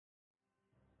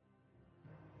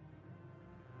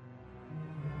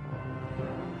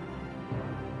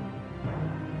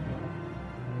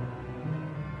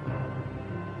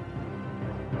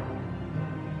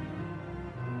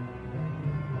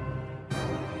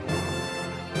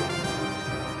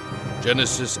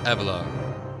Genesis Avalon.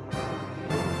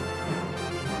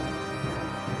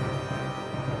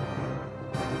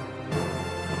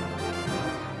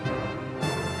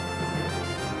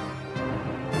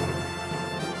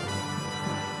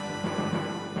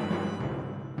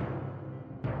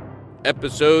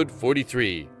 Episode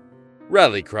 43,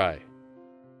 Rally Cry.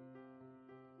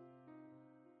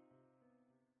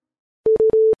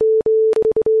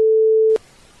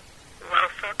 Well,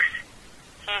 folks,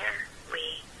 here we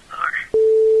are.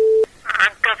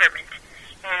 Our government,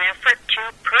 in an effort to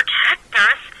protect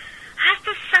us, has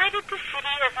decided the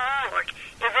city of New York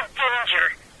is a danger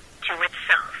to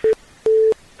itself.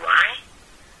 Why?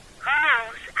 Who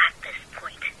knows at this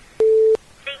point?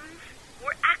 Things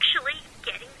were actually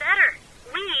getting better.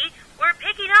 We were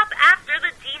picking up after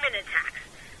the demon attacks.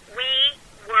 We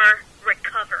were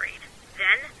recovering.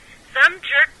 Then, some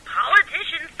jerk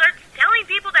politician starts telling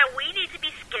people that we need to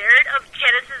be scared of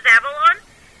Genesis Avalon.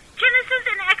 Genesis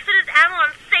and Exodus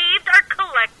Avalon saved our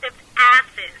collective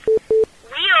asses.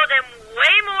 We owe them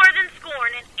way more than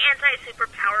scorn and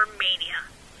anti-superpower mania.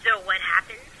 So what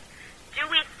happens? Do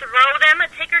we throw them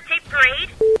a ticker tape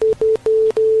parade?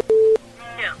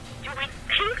 No. Do we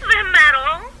thank them at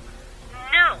all?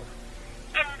 No.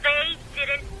 And they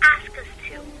didn't ask us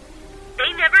to.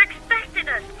 They never expected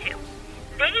us to.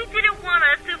 They didn't want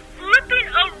us to flipping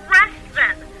arrest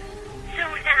them. So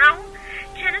now,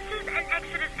 Genesis and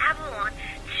Exodus Avalon,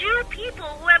 two people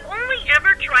who have only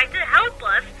ever tried to help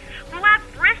us, who have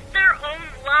risked their own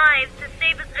lives to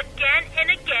save us again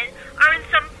and again, are in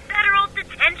some federal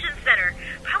detention center,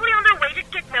 probably on their way to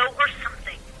Gitmo or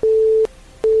something.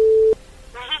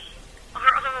 We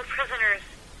are all prisoners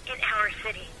in our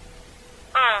city.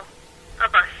 All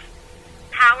of us.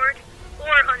 Powered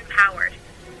or unpowered.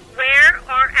 Where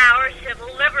are our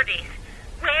civil liberties?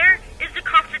 Where is the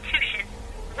Constitution?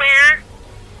 Where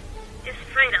is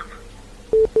freedom?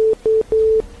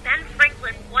 Ben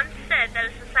Franklin once said that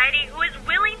a society who is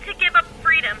willing to give up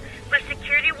freedom for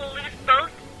security will lose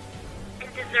both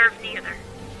and deserve neither.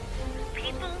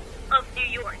 People of New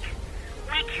York,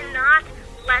 we cannot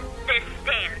let this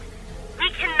stand. We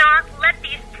cannot let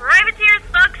these privateer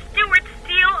thug stewards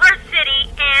steal our city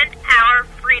and our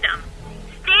freedom.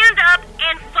 Stand up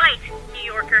and fight, New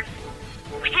Yorkers.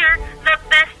 We're the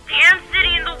best damn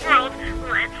city in the world.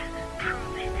 Let's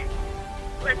prove it.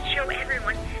 Let's show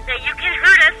everyone that you can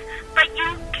hurt us, but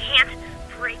you can't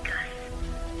break us.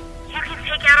 You can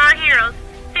take out our heroes.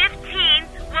 15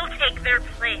 will take their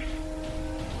place.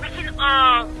 We can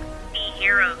all be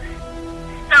heroes.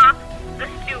 Stop the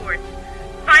stewards.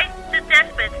 Fight the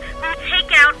despots who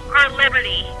take out our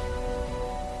liberty.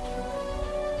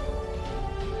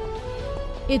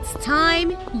 It's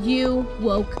time you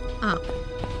woke up.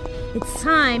 It's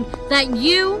time that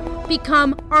you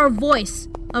become our voice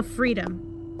of freedom.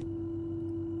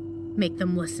 Make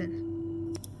them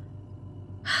listen.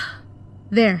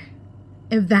 There.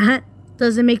 If that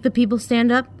doesn't make the people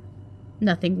stand up,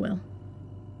 nothing will.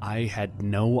 I had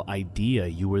no idea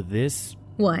you were this...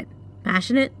 What?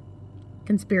 Passionate?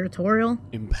 Conspiratorial?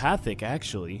 Empathic,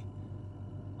 actually.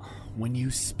 When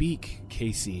you speak,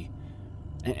 Casey,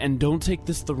 and don't take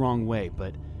this the wrong way,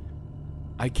 but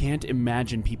I can't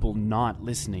imagine people not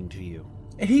listening to you.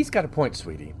 He's got a point,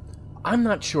 sweetie. I'm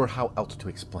not sure how else to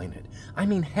explain it. I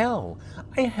mean, hell,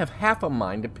 I have half a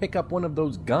mind to pick up one of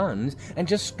those guns and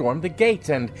just storm the gates,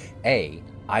 and A,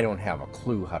 I don't have a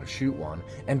clue how to shoot one,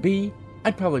 and B,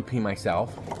 I'd probably pee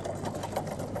myself.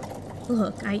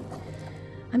 Look,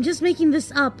 I'm just making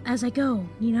this up as I go,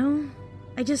 you know?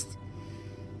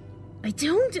 I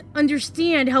don't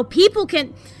understand how people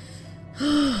can...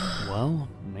 Well,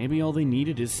 maybe all they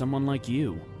needed is someone like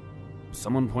you.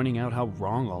 Someone pointing out how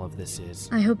wrong all of this is.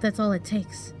 I hope that's all it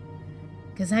takes.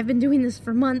 Because I've been doing this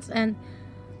for months, and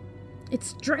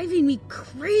it's driving me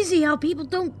crazy how people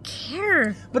don't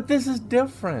care. But this is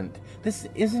different. This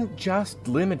isn't just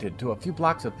limited to a few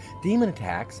blocks of demon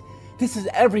attacks. This is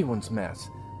everyone's mess.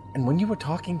 And when you were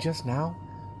talking just now,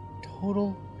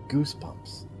 total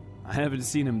goosebumps. I haven't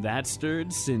seen him that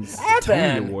stirred since the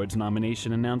Evan! Tony Awards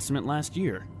nomination announcement last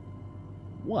year.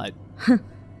 What?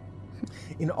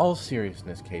 In all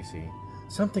seriousness, Casey,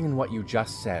 something in what you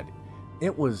just said,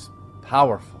 it was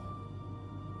powerful.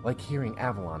 Like hearing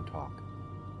Avalon talk.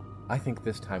 I think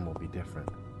this time will be different.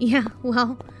 Yeah,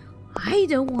 well, I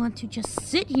don't want to just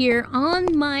sit here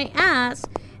on my ass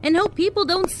and hope people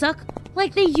don't suck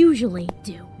like they usually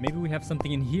do. Maybe we have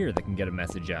something in here that can get a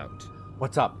message out.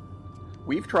 What's up?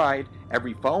 We've tried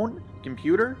every phone,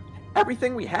 computer,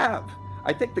 everything we have.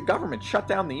 I think the government shut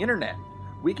down the internet.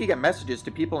 We could get messages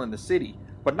to people in the city,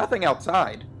 but nothing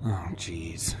outside. Oh,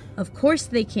 jeez. Of course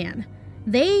they can.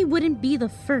 they wouldn't be the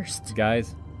first.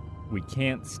 Guys, we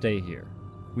can't stay here.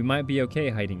 We might be okay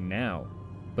hiding now,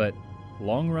 but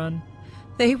long run?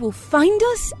 They will find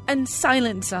us and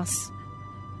silence us.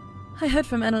 I heard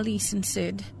from Annalise and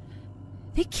Sid.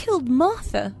 They killed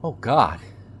Martha. Oh, God.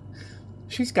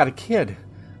 She's got a kid.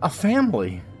 A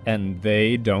family. And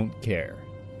they don't care.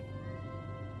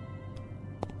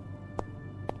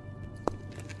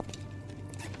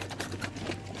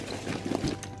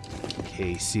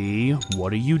 Casey,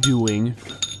 what are you doing?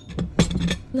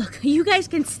 Look, you guys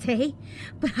can stay,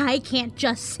 but I can't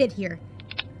just sit here.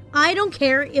 I don't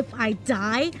care if I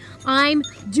die. I'm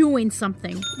doing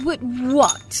something. With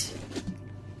what?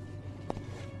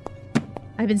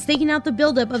 I've been staking out the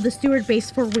buildup of the Stewart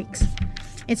base for weeks.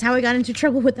 It's how I got into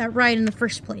trouble with that riot in the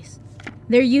first place.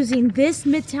 They're using this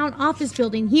Midtown office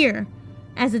building here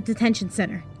as a detention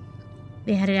center.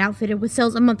 They had it outfitted with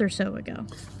cells a month or so ago.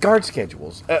 Guard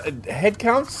schedules, head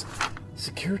counts,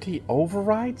 security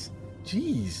overrides.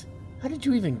 Jeez, how did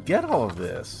you even get all of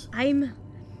this? I'm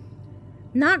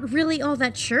not really all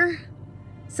that sure.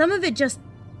 Some of it just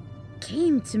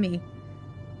came to me.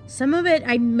 Some of it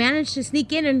I managed to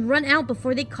sneak in and run out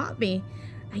before they caught me.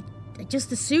 I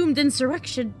just assumed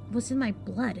insurrection was in my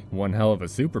blood. One hell of a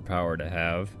superpower to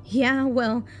have. Yeah,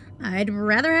 well, I'd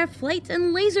rather have flight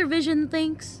and laser vision,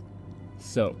 thanks.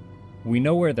 So, we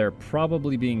know where they're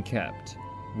probably being kept.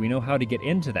 We know how to get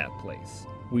into that place.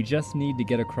 We just need to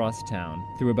get across town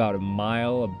through about a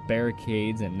mile of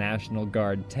barricades and National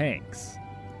Guard tanks.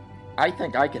 I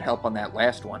think I could help on that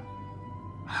last one.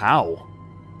 How?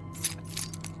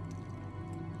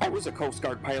 I was a Coast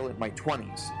Guard pilot in my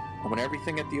 20s, and when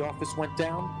everything at the office went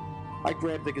down, I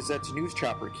grabbed the Gazette's news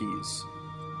chopper keys.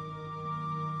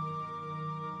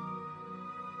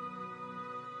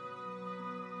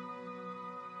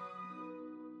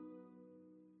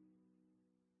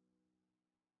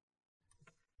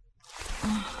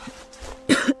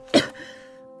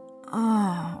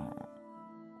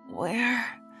 Where?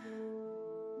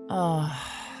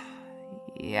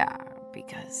 Yeah,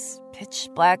 because pitch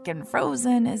black and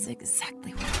frozen is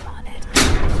exactly what I wanted.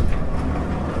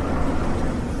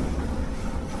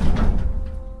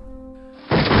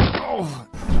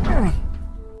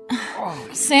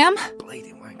 Sam?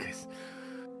 Bleeding wankers.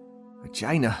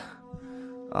 Jaina.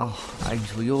 Oh,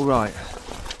 Angel, you alright?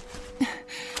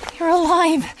 You're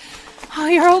alive. Oh,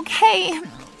 you're okay.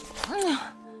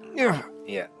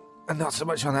 Yeah, and not so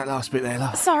much on that last bit there,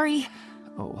 love. Sorry.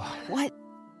 Oh. What?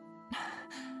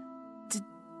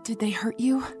 Did they hurt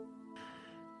you?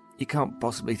 You can't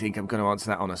possibly think I'm going to answer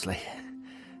that honestly.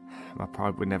 My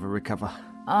pride would never recover.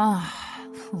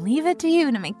 Leave it to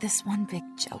you to make this one big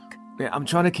joke. Yeah, I'm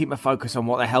trying to keep my focus on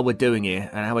what the hell we're doing here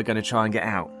and how we're going to try and get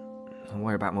out. I'll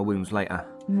worry about my wounds later.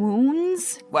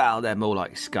 Wounds? Well, they're more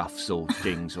like scuffs or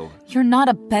dings or... You're not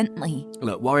a Bentley.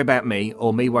 Look, worry about me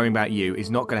or me worrying about you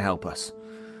is not going to help us.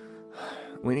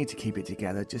 We need to keep it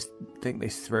together. Just think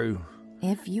this through.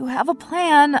 If you have a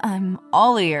plan, I'm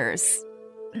all ears.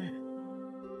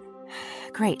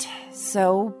 Great.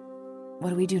 So,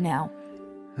 what do we do now?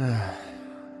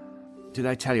 Did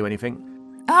I tell you anything?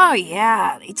 Oh,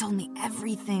 yeah. They told me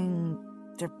everything.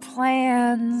 Their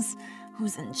plans,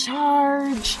 who's in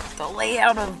charge, the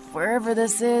layout of wherever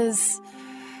this is.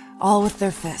 All with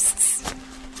their fists.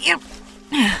 Yep.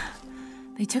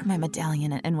 They took my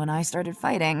medallion, and when I started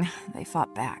fighting, they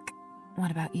fought back.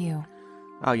 What about you?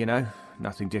 Oh, you know,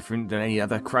 nothing different than any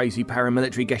other crazy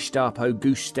paramilitary Gestapo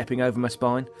goose stepping over my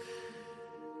spine.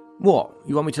 What?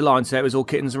 You want me to lie and say it was all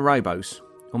kittens and rainbows?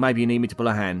 Or maybe you need me to pull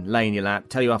a hand, lay in your lap,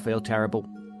 tell you I feel terrible?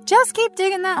 Just keep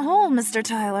digging that hole, Mr.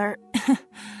 Tyler.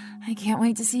 I can't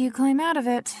wait to see you climb out of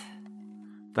it.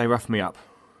 They roughed me up.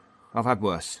 I've had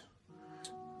worse.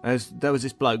 There was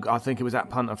this bloke, I think it was that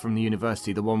punter from the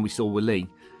university, the one we saw with Lee.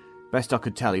 Best I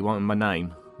could tell, he wanted my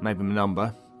name, maybe my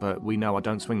number, but we know I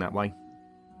don't swing that way.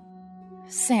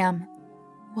 Sam,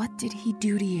 what did he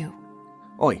do to you?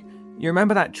 Oi, you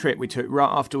remember that trip we took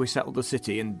right after we settled the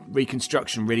city and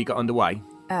reconstruction really got underway?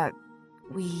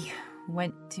 We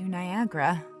went to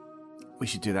Niagara. We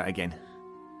should do that again.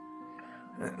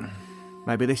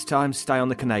 Maybe this time stay on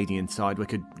the Canadian side. We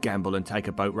could gamble and take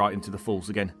a boat right into the falls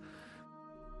again.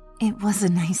 It was a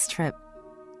nice trip.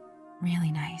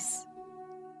 Really nice.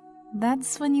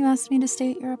 That's when you asked me to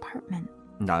stay at your apartment.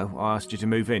 No, I asked you to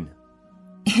move in.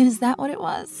 Is that what it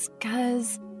was?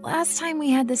 'Cause last time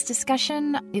we had this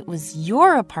discussion, it was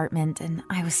your apartment and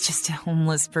I was just a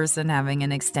homeless person having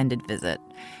an extended visit,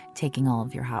 taking all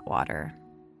of your hot water.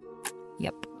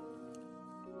 Yep.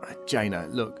 Jaina,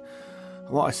 look,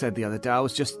 what I said the other day, I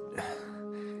was just...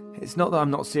 It's not that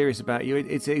I'm not serious about you,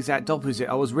 it's the exact opposite.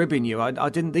 I was ribbing you. I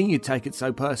didn't think you'd take it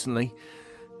so personally.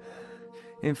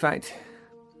 In fact,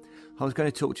 I was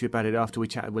going to talk to you about it after we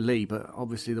chatted with Lee, but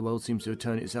obviously the world seems to have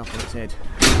turned itself on its head.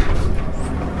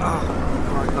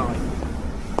 Bright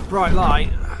light. Bright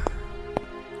light.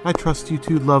 I trust you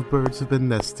two lovebirds have been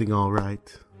nesting all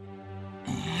right.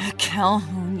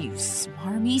 Calhoun, you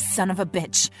smarmy son of a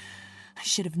bitch. I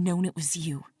should have known it was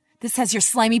you. This has your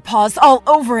slimy paws all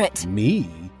over it. Me?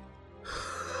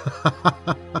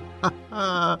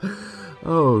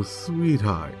 Oh,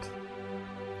 sweetheart.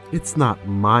 It's not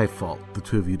my fault the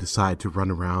two of you decide to run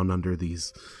around under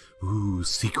these,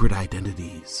 secret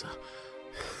identities.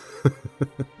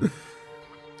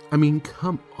 I mean,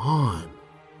 come on.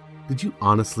 Did you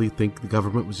honestly think the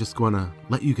government was just going to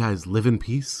let you guys live in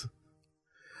peace?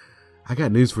 I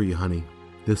got news for you, honey.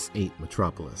 This ain't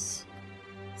Metropolis.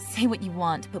 Say what you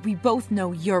want, but we both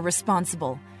know you're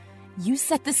responsible. You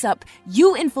set this up,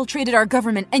 you infiltrated our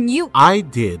government, and you— I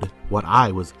did what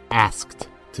I was asked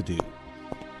to do.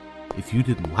 If you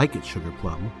didn't like it, Sugar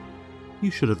Plum,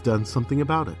 you should have done something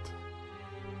about it.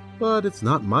 But it's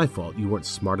not my fault you weren't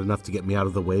smart enough to get me out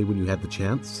of the way when you had the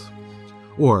chance.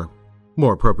 Or,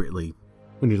 more appropriately,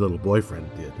 when your little boyfriend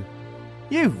did.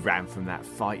 You ran from that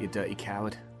fight, you dirty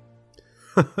coward.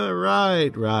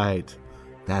 Right.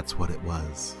 That's what it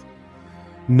was.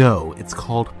 No, it's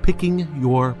called picking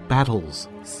your battles,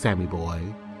 Sammy boy.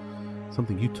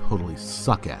 Something you totally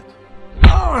suck at.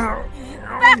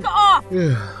 Back off!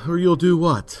 Or you'll do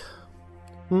what?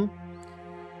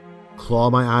 Claw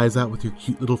my eyes out with your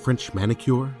cute little French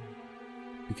manicure?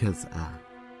 Because,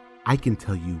 I can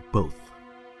tell you both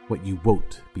what you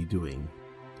won't be doing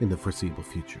in the foreseeable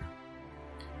future.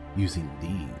 Using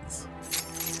these.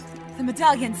 The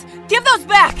medallions! Give those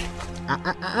back!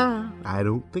 I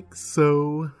don't think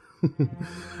so.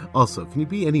 Also, can you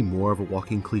be any more of a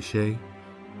walking cliche?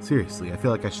 Seriously, I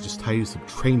feel like I should just tie you some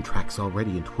train tracks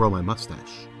already and twirl my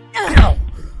mustache.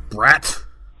 Brat!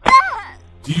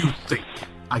 Do you think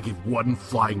I give one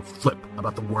flying flip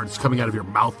about the words coming out of your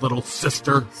mouth, little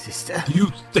sister? Sister? Do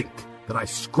you think that I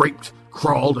scraped,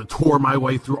 crawled, and tore my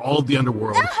way through all of the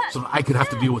underworld so that I could have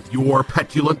to deal with your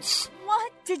petulance?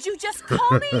 What did you just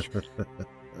call me?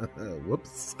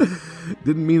 Whoops.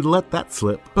 Didn't mean to let that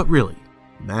slip. But really,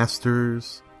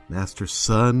 Master's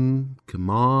son, come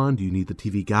on, do you need the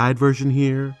TV Guide version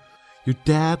here? Your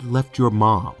dad left your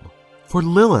mom. For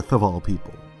Lilith, of all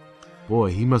people.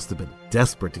 Boy, he must have been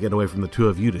desperate to get away from the two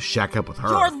of you to shack up with her.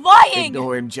 You're lying!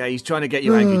 Ignore him, Jay. He's trying to get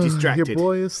you angry distracted. Your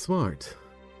boy is smart.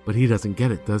 But he doesn't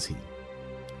get it, does he?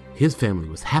 His family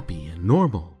was happy and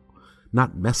normal.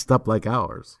 Not messed up like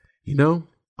ours. You know,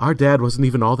 our dad wasn't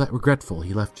even all that regretful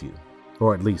he left you.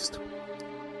 Or at least,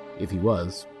 if he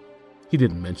was, he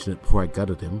didn't mention it before I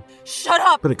gutted him. Shut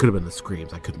up! But it could have been the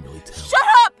screams. I couldn't really tell. Shut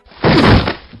up!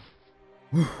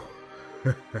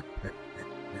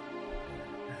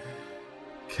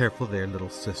 Careful there, little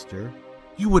sister.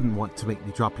 You wouldn't want to make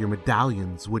me drop your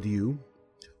medallions, would you?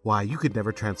 Why, you could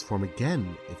never transform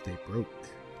again if they broke.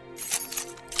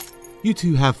 You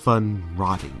two have fun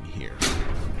rotting here.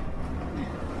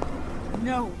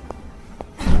 No.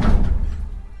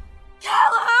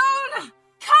 Calhoun!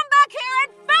 Come back here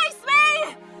and face me!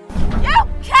 You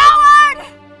coward!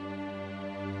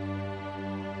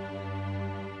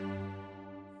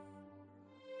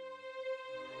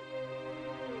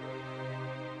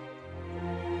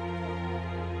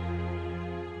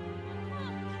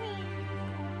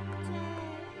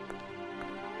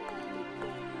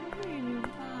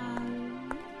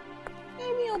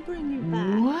 Maybe I'll bring you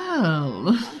back.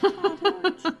 Well.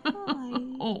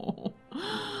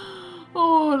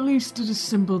 Oh, at least it is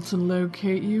simple to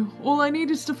locate you. All I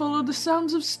need is to follow the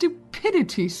sounds of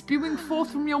stupidity spewing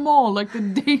forth from your maw like the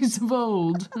days of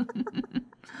old.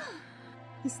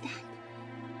 Is that...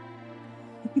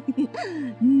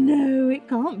 No, it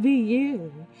can't be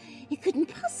you. It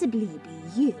couldn't possibly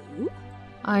be you.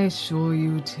 I assure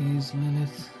you it is,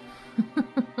 Lilith.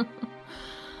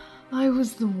 I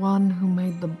was the one who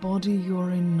made the body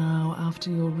you're in now after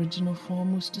your original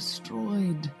form was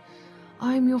destroyed.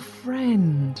 I'm your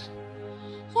friend.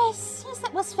 Yes,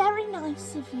 that was very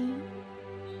nice of you.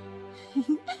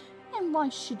 And why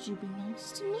should you be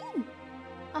nice to me?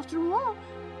 After all,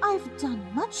 I've done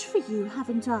much for you,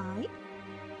 haven't I?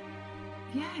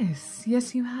 Yes,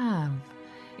 you have.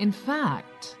 In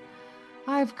fact,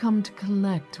 I've come to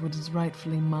collect what is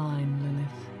rightfully mine,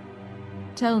 Lilith.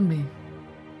 Tell me,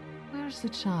 where's the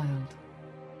child?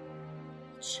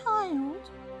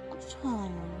 Child? A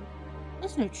child?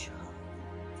 There's no child.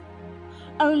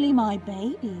 Only my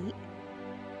baby.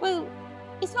 Well,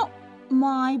 it's not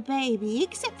my baby,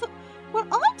 except for Well,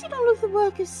 I did all of the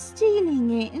work of stealing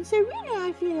it, and so really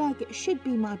I feel like it should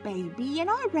be my baby, and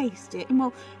I raised it. And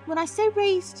well, when I say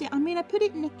raised it, I mean I put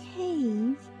it in a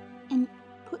cave, and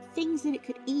put things that it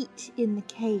could eat in the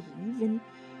cave, and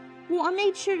well, I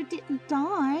made sure it didn't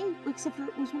die, except for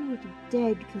it was already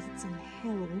dead because it's in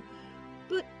hell.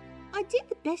 But I did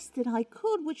the best that I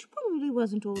could, which probably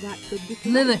wasn't all that good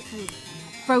because Lilith,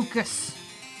 focus.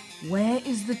 Where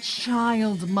is the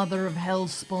child, Mother of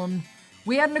Hellspawn?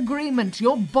 We had an agreement,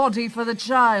 your body for the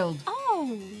child.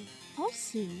 Oh, I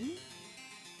see.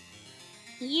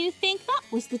 You think that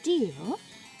was the deal?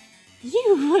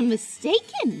 You were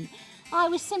mistaken. I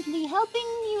was simply helping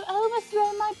you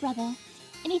overthrow my brother.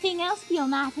 Anything else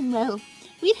beyond that, and well,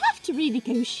 we'd have to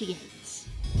renegotiate.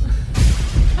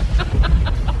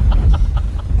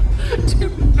 Do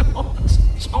not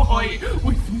toy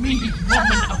with me,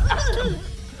 woman of Atom.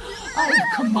 I have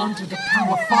commanded a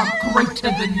power far greater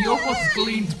than yours,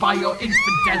 gleaned by your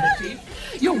infidelity,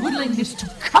 your willingness to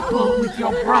couple with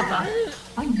your brother.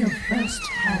 I know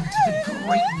firsthand the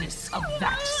greatness of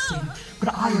that sin,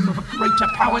 but I am of a greater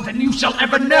power than you shall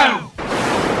ever know.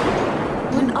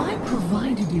 When I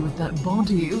provided you with that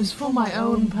body, it was for my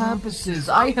own purposes.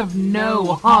 I have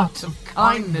no heart of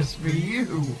kindness for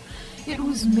you. It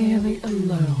was merely a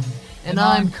loan, and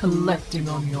I'm collecting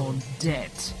on your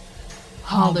debt.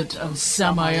 Harlot El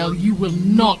Samael, you will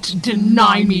not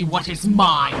deny me what is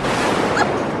mine.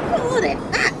 Hold it,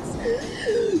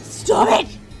 Stop it!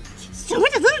 Stop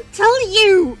it, I'll tell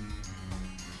you!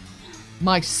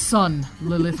 My son,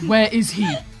 Lilith, where is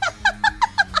he?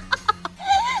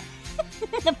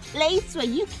 The place where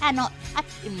you cannot touch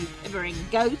him, you quivering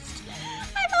ghost.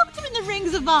 I locked him in the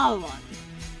rings of Arlon.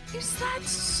 Is that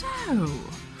so?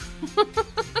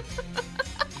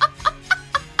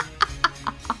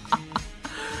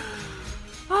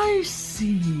 I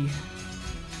see.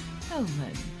 Well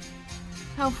then,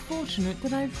 how fortunate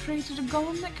that I've created a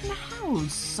golem that can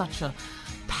house such a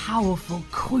powerful,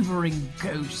 quivering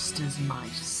ghost as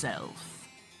myself.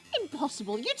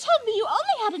 Impossible. You told me you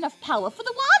only had enough power for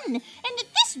the one, and that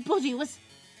this body was...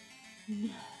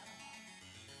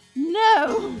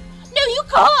 No, you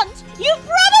can't! You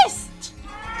promised!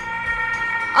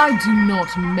 I do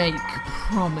not make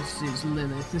promises,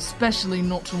 Lilith, especially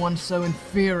not to one so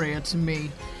inferior to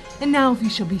me. And now if you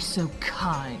shall be so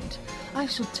kind, I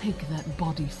shall take that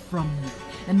body from you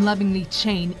and lovingly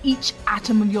chain each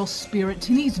atom of your spirit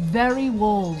to these very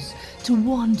walls to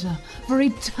wander for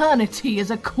eternity as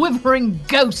a quivering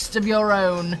ghost of your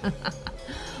own.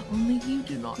 Only you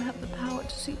do not have the power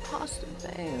to see past the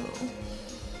veil.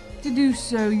 To do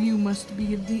so, you must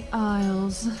be of the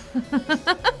Isles.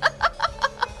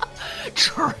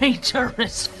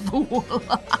 Traitorous fool!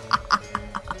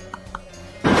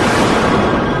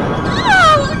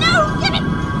 Oh, no! Give it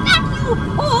back, you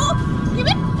whore! Give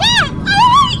it back! I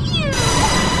hate you!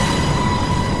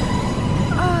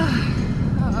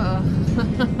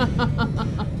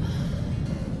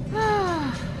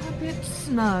 A bit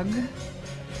snug,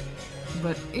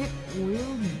 but it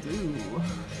will do.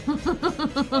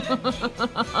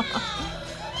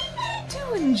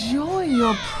 Do enjoy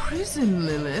your prison,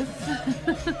 Lilith.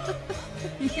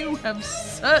 You have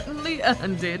certainly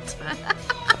earned it.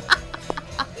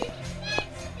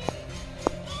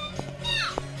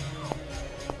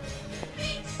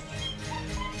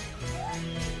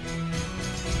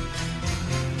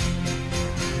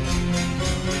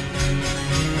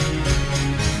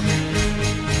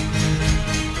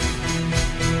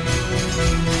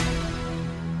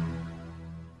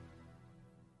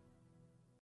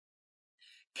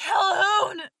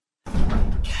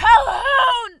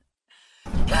 Calhoun!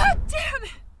 God damn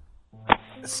it!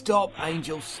 Stop,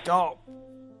 Angel, stop.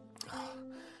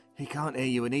 He can't hear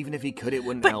you, and even if he could, it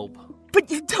wouldn't help. But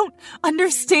you don't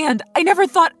understand. I never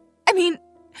thought... I mean...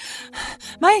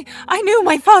 I knew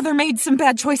my father made some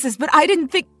bad choices, but I didn't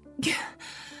think...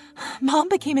 Mom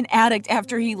became an addict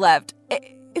after he left.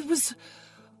 It was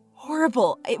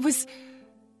horrible. It was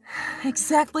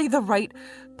exactly the right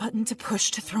button to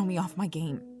push to throw me off my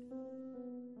game.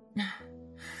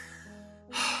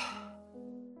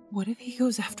 What if he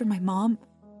goes after my mom?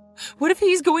 What if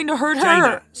he's going to hurt her?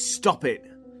 Jaina, stop it.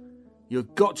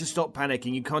 You've got to stop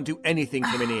panicking. You can't do anything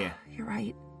from in here. You're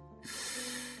right.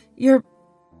 You're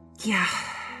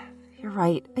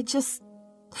right.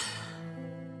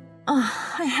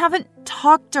 I haven't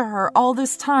talked to her all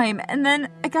this time, and then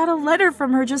I got a letter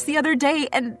from her just the other day,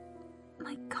 and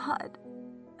my God,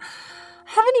 I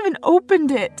haven't even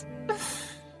opened it.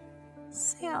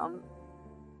 Sam,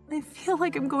 I feel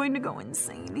like I'm going to go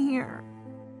insane here.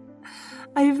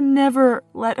 I've never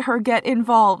let her get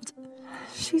involved.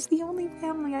 She's the only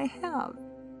family I have.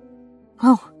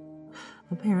 Well,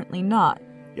 apparently not.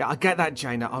 Yeah, I get that,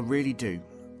 Jaina, I really do.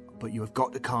 But you have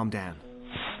got to calm down.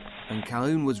 And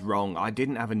Calhoun was wrong. I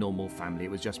didn't have a normal family.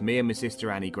 It was just me and my sister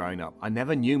Annie growing up. I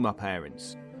never knew my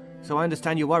parents. So I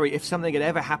understand your worry if something had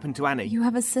ever happened to Annie. You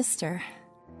have a sister.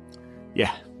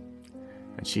 Yeah.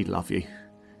 And she'd love you.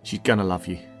 She's gonna love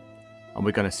you. And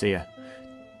we're gonna see her.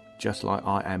 Just like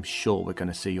I am sure we're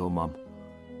gonna see your mum.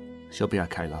 She'll be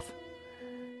okay, love.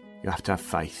 You have to have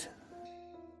faith.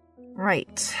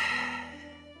 Right.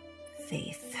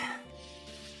 Faith.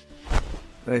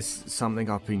 There's something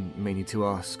I've been meaning to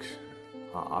ask.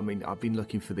 I mean, I've been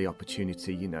looking for the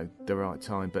opportunity, the right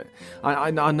time, but I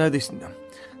know this...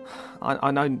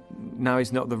 I know now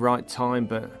is not the right time,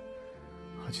 but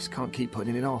I just can't keep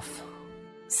putting it off.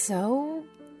 So,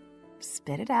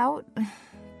 spit it out.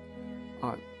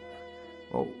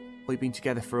 Well, we've been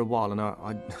together for a while, and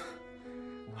I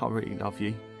really love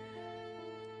you.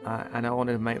 And I want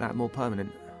to make that more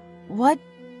permanent. What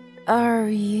are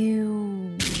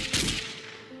you...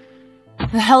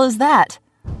 The hell is that?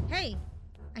 Hey,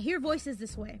 I hear voices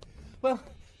this way. Well,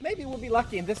 maybe we'll be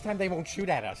lucky and this time they won't shoot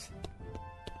at us.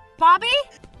 Bobby?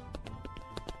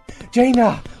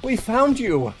 Jaina, we found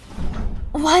you!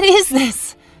 What is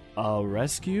this? A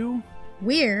rescue?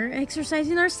 We're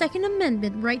exercising our Second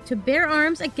Amendment right to bear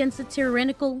arms against a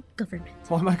tyrannical government.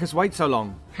 Why make us wait so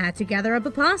long? Had to gather up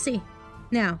a posse.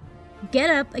 Now, get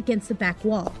up against the back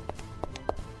wall.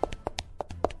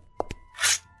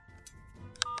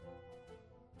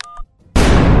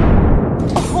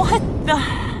 What the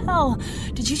hell?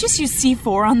 Did you just use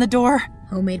C4 on the door?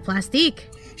 Homemade plastique.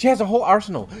 She has a whole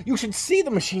arsenal. You should see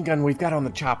the machine gun we've got on the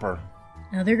chopper.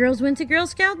 Other girls went to Girl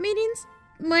Scout meetings?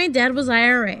 My dad was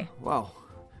IRA. Well,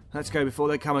 let's go before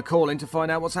they come a-calling to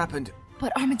find out what's happened.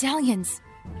 But our medallions...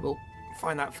 We'll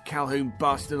find that Calhoun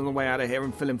bastard on the way out of here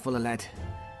and fill him full of lead.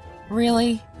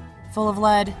 Really? Full of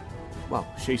lead? Well,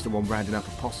 she's the one rounding up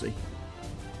a posse.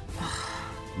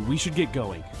 We should get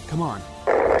going. Come on.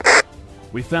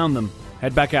 We found them.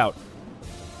 Head back out.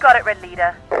 Got it, Red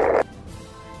Leader.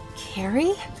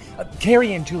 Carrie?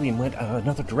 Carrie and Julian went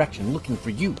another direction looking for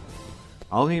you.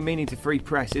 Only meaning to free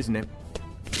press, isn't it?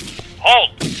 Halt!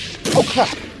 Oh,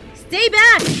 crap! Stay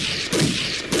back!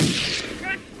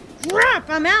 Crap,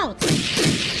 I'm out!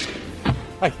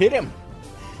 I hit him!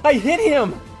 I hit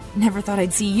him! Never thought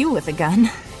I'd see you with a gun.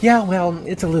 Yeah, well,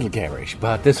 it's a little garish,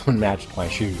 but this one matched my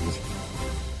shoes.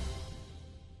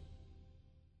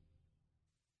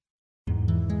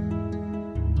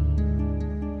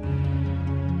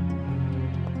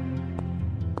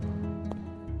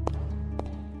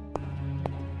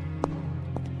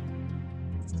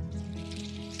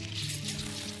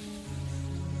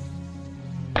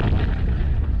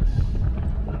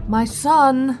 My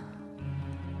son.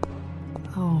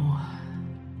 Oh,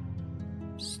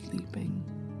 sleeping.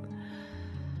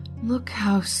 Look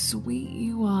how sweet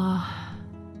you are.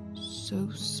 So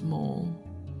small.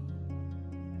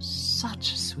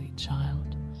 Such a sweet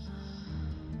child.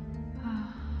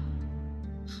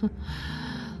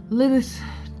 Lilith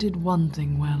did one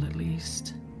thing well, at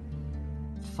least.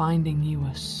 Finding you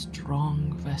a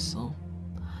strong vessel.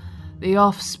 The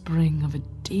offspring of a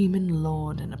demon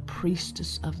lord and a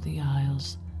priestess of the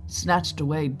Isles, snatched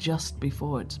away just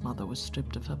before its mother was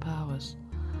stripped of her powers.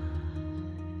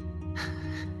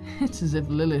 It's as if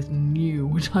Lilith knew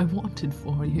what I wanted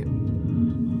for you.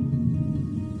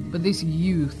 But this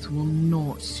youth will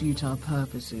not suit our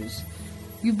purposes.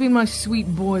 You've been my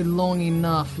sweet boy long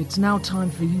enough. It's now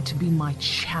time for you to be my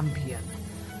champion,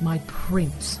 my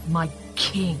prince, my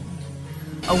king.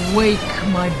 Awake,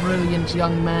 my brilliant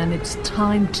young man. It's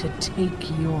time to take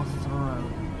your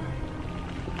throne.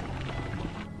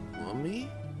 Mommy?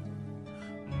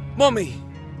 Mommy!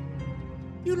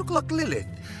 You look like Lilith.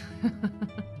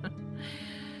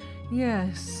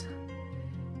 Yes.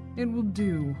 It will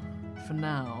do, for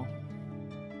now.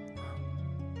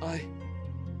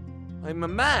 I'm a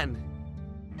man.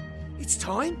 It's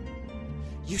time?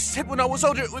 You said when I was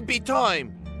older it would be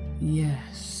time.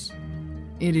 Yes.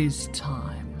 It is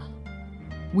time.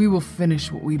 We will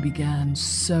finish what we began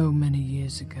so many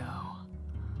years ago.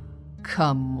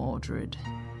 Come, Mordred.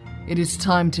 It is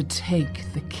time to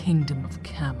take the kingdom of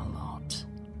Camelot.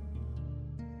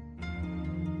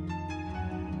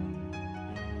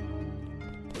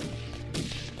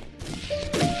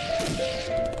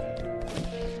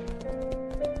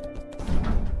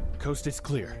 Coast is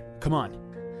clear. Come on.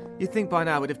 You'd think by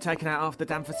now we'd have taken out half the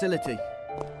damn facility.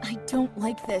 I don't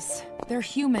like this. They're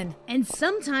human. And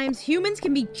sometimes humans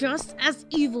can be just as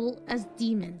evil as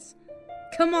demons.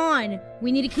 Come on,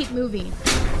 we need to keep moving.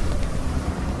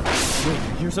 Wait,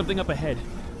 here's something up ahead.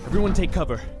 Everyone take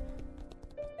cover.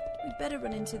 We better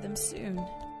run into them soon.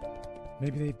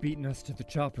 Maybe they've beaten us to the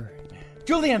chopper.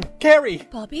 Julian! Carrie!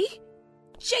 Bobby?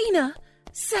 Jaina!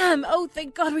 Sam! Oh,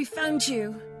 thank God we found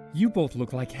you. You both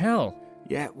look like hell.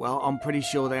 Yeah, well, I'm pretty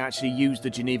sure they actually used the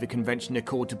Geneva Convention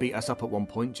Accord to beat us up at one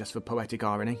point, just for poetic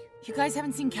irony. You guys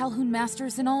haven't seen Calhoun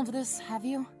Masters in all of this, have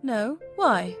you? No.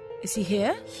 Why? Is he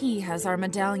here? He has our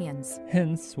medallions.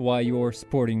 Hence why you're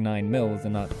sporting 9 mils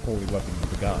and not holy weapons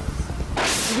of the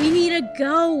gods. We need to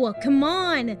go. Come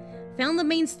on. Found the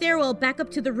main stairwell back up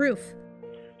to the roof.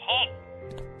 Halt!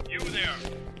 You there!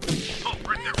 Oh,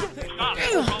 right there! Stop!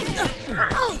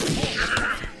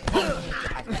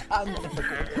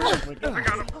 I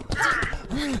got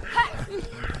him!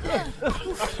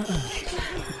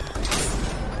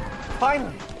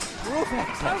 Finally! Roof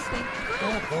access!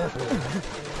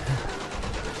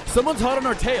 Someone's hot on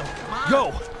our tail!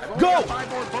 Go! Go!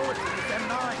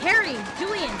 Harry,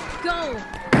 Julian, go!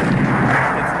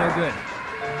 It's no good.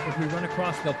 If we run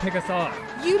across, they'll pick us off.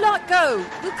 You lot go.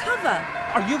 We'll cover.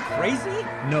 Are you crazy?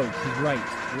 No, she's right.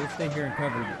 We'll stay here and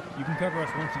cover you. You can cover us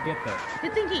once you get there.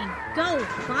 Good thinking. Go.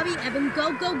 Bobby, Evan,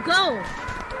 go, go, go.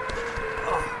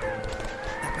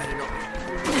 That better not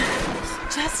be.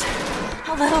 Just a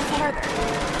little farther.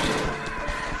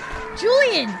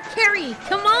 Julian! Carrie,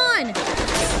 come on!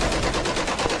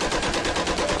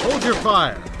 Hold your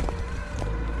fire.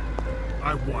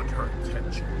 I want her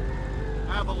attention.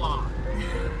 Avalon.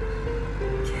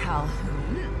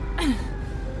 Calhoun.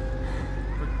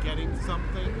 Forgetting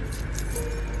something?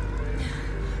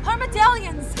 Our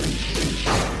medallions!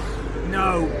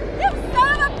 No! You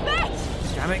son of a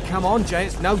bitch! Damn it, come on, Jay.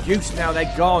 It's no use now.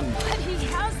 They're gone. But he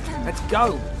has them. Let's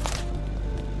go.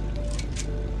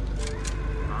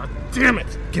 Ah, damn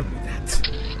it! Give me that.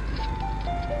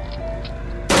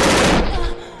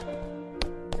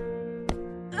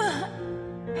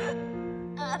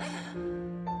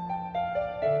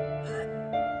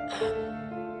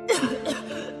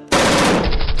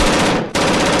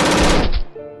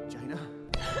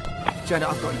 Jaina,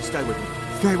 I've got you. Stay with me.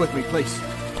 Stay with me, please.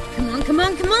 Come on, come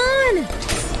on, come on!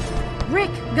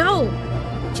 Rick, go!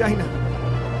 Jaina,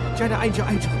 Angel.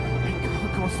 Hey,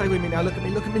 come on, stay with me now. Look at me,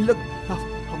 look. Oh,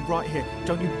 I'm right here.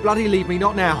 Don't you bloody leave me,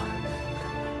 not now.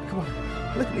 Come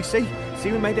on, look at me, see? See,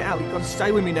 we made it out. You've got to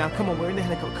stay with me now. Come on, we're in the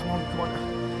helicopter. Come on.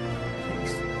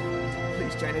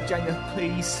 Please, Jaina,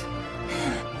 please.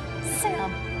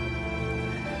 Sam.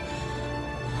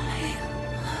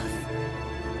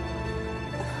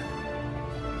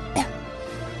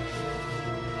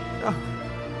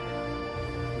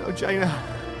 No, Jaina.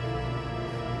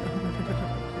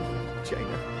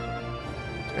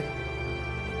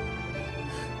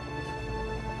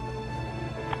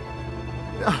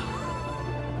 No.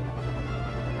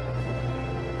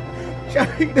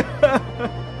 Jaina.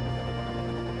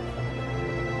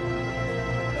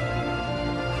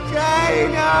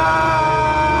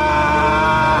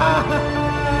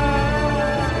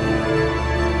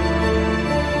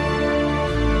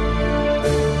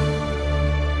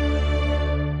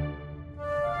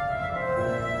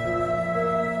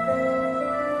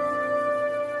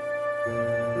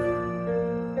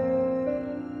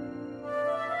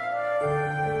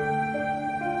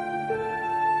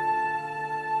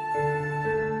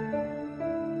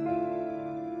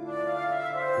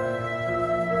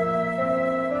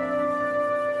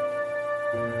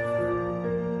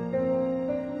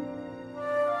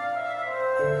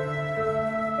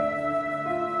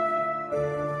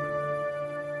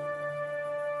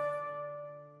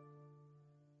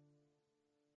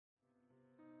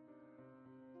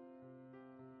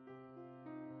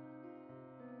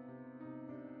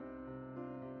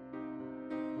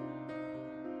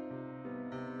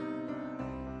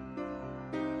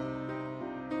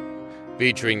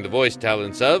 Featuring the voice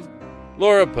talents of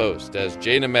Laura Post as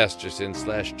Jaina Masterson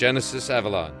 / Genesis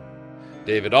Avalon,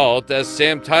 David Alt as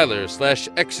Sam Tyler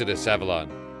 / Exodus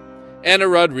Avalon, Anna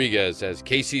Rodriguez as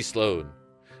Casey Sloan,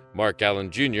 Mark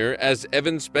Allen Jr. as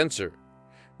Evan Spencer,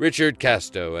 Richard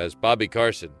Casto as Bobby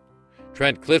Carson,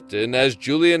 Trent Clifton as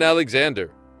Julian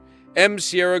Alexander, M.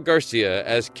 Sierra Garcia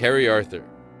as Carrie Arthur,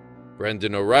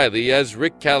 Brendan O'Reilly as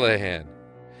Rick Callahan,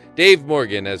 Dave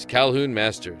Morgan as Calhoun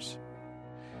Masters,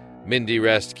 Mindy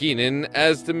Rastkinen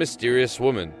as the Mysterious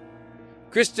Woman,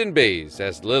 Kristen Bays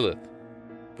as Lilith,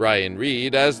 Brian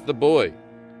Reed as the Boy,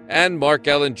 and Mark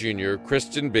Allen Jr.,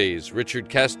 Kristen Bays, Richard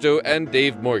Casto, and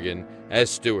Dave Morgan as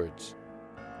stewards.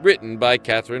 Written by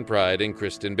Catherine Pride and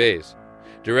Kristen Bays.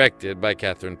 Directed by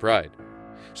Catherine Pride.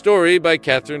 Story by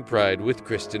Catherine Pride with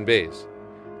Kristen Bays.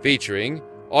 Featuring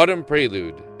Autumn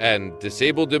Prelude and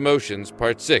Disabled Emotions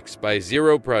Part 6 by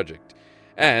Zero Project,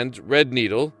 and Red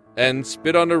Needle and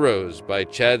Spit on a Rose by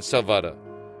Chad Salvata.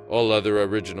 All other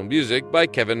original music by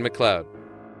Kevin MacLeod.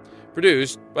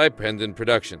 Produced by Pendant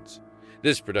Productions.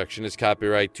 This production is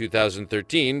copyright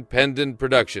 2013 Pendant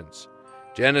Productions.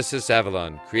 Genesis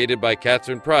Avalon, created by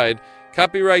Catherine Pride,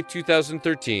 copyright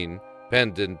 2013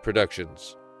 Pendant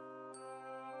Productions.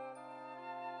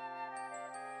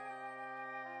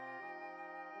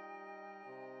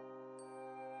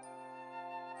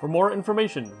 For more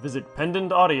information, visit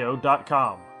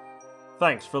pendantaudio.com.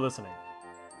 Thanks for listening.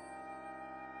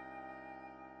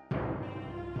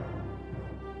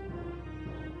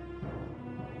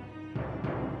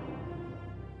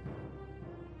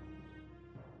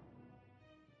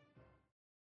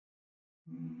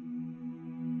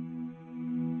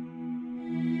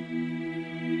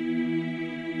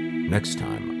 Next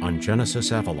time on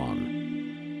Genesis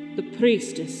Avalon. The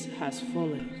priestess has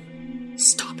fallen.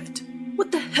 Stop it.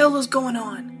 What the hell is going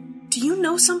on? Do you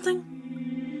know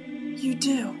something? You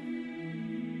do.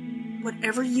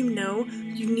 Whatever you know,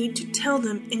 you need to tell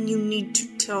them, and you need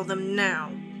to tell them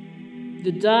now.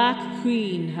 The Dark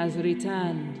Queen has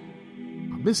returned.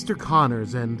 Mr.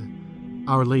 Connors and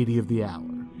Our Lady of the Hour,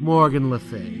 Morgan Le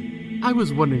Fay. I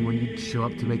was wondering when you'd show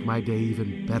up to make my day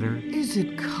even better. Is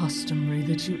it customary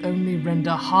that you only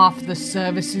render half the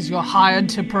services you're hired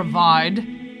to provide?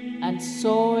 And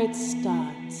so it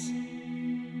starts.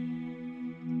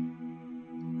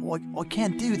 I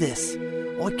can't do this.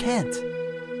 I can't.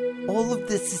 All of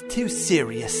this is too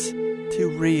serious. Too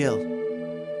real.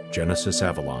 Genesis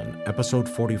Avalon, Episode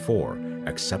 44,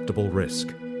 Acceptable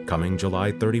Risk. Coming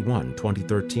July 31,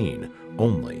 2013,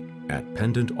 only at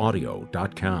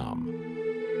pendantaudio.com.